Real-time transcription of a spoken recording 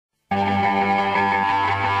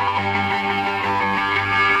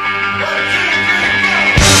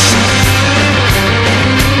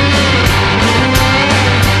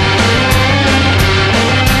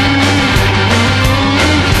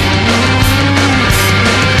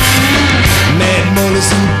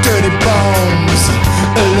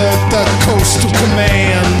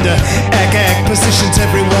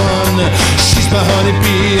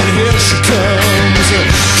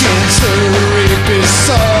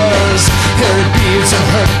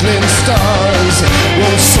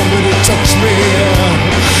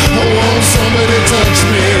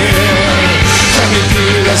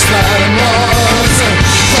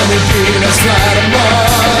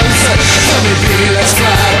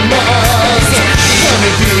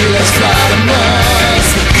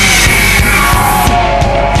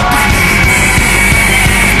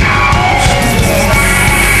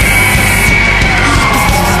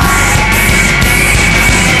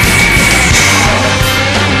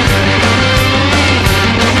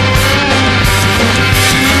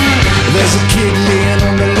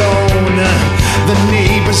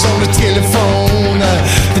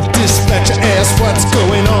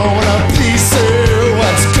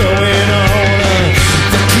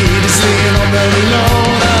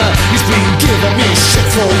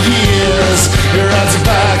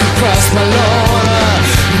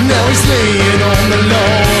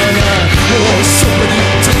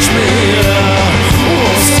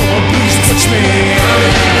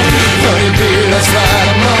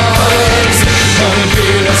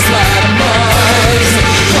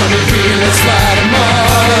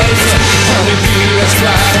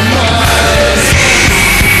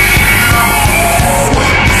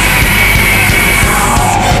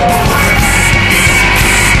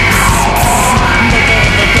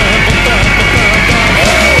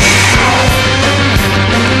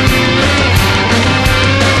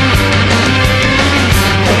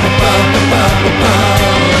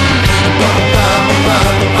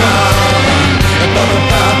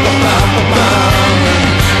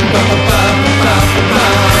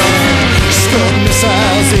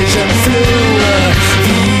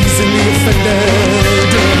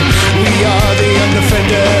undefended. We are the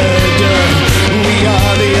undefended. We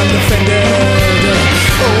are the undefended.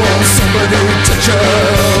 Oh, won't somebody touch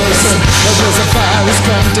us? There's a virus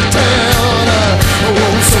come to town. Oh,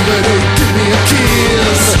 won't somebody give me a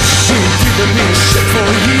kiss? You've given me shit for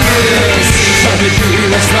years. How did you?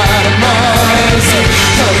 Let's fly to Mars.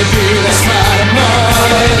 How did you?